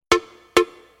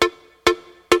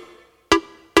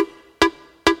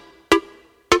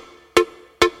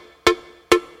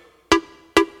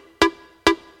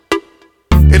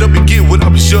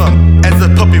young as a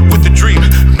puppet with a dream,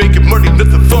 making money,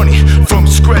 nothing funny. From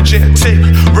scratch and tape,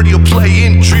 radio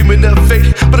playing, dreaming of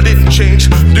fate, but I didn't change.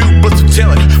 New burst of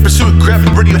talent, pursuing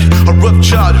graphic radio. A rough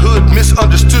childhood,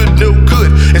 misunderstood, no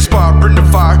good. Inspired, burned the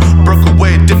fire, broke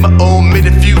away, did my own, made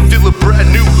a few, feeling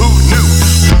brand new. Who knew?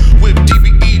 With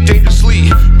DBE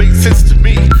dangerously, made sense to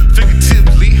me,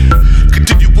 figuratively.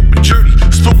 Continue with my journey,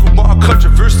 spoke with my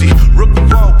controversy, rubbed the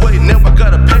wrong way, now I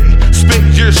gotta pay.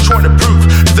 Spent years trying to prove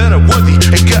that I'm worthy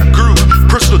and got groove.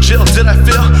 Personal jail, did I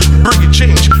fail? Bringing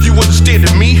change, you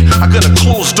understanding me? I got a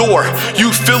closed door,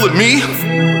 you feeling me?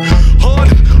 Hon,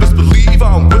 let's believe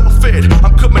I'm well fed.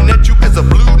 I'm coming at you as a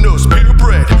blue nose,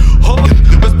 purebred. Hon,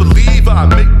 let's believe I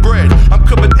make bread. I'm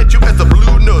coming at you as a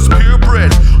blue nose,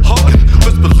 purebred. Hon,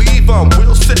 let's believe I'm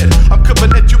well said. I'm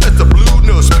coming at you as a blue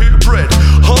nose, purebred.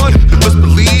 Hon, let's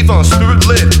believe I'm spirit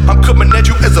led. I'm coming at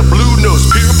you as a blue nose,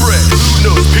 purebred. Blue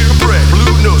nose, purebred.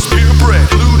 Blue nose, purebred.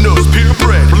 Blue nose,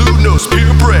 purebred. Blue nose,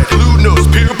 purebred. Blue nose,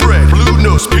 purebred. Blue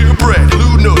nose, purebred.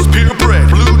 Blue nose, purebred.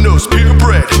 Blue nose,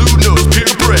 purebred. Blue nose,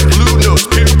 purebred. Blue nose,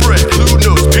 purebred. Blue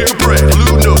nose, purebred.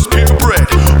 Blue nose, purebred.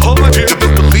 Hold on, just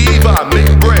believe I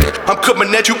make bread. I'm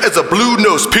coming at you as a blue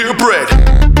nose, purebred.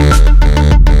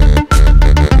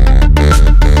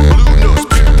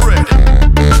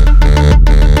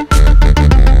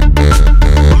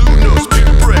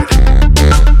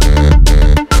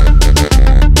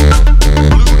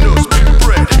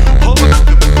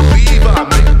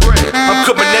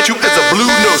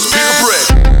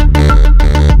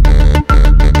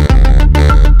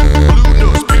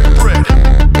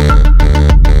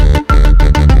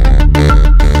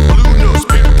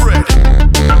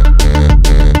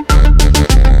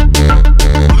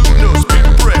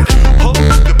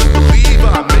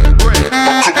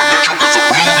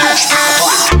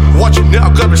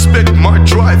 Respect my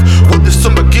drive. With the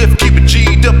summer gift, keep it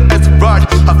G'd up as a ride.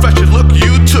 I fashion look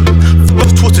you took,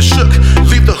 most twisted shook.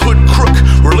 Leave the hood crook,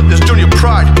 relentless journey of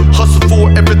pride. Hustle for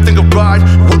everything I ride.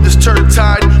 With this turn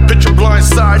tide, picture blind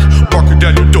side. Barking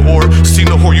down your door, see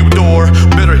no whore you adore.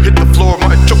 Better hit the floor,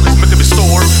 my joke is making me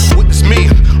sore. Witness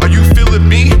me, are you feeling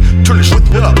me? Turn the shit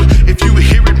up, if you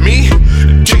hearing me.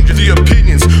 Change the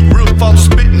opinions, real follow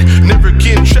spitting. Never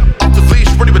again trapped off the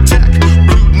leash, ready to attack.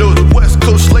 Blue nose, west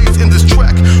coast slaves in this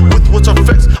track. With what's our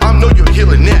facts, I know you're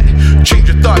healing that. Change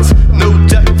your thoughts, no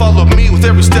doubt. Follow me with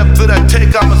every step that I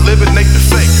take. I'ma eliminate the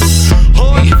fake.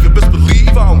 Hon, you best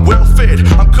believe I'm well fed.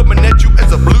 I'm coming at you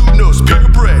as a blue nose,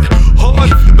 purebred. Hon,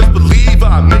 you best believe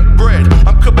I make bread.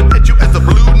 I'm coming at you as a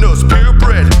blue nose,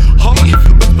 purebred. Hon, you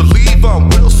best believe I'm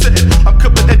well said. I'm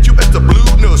coming at you as a blue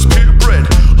nose, purebred.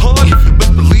 Hon, you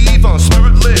best believe I'm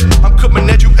spirit led. I'm coming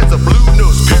at you as a blue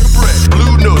nose, purebred.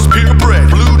 Blue nose, purebred.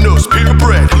 Blue nose,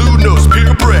 purebred. Blue nose,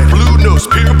 purebred. Blue nose,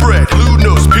 purebred. Blue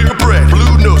nose, purebred.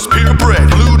 Blue nose, purebred.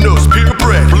 Blue nose,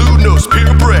 purebred. Blue nose,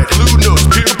 purebred. Blue nose,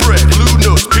 purebred. Blue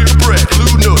nose, purebred.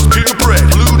 Blue nose, purebred.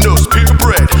 Blue nose,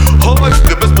 purebred. Hon,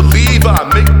 you best believe I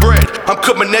make bread. I'm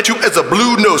coming at you as a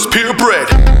blue nose,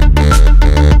 purebred.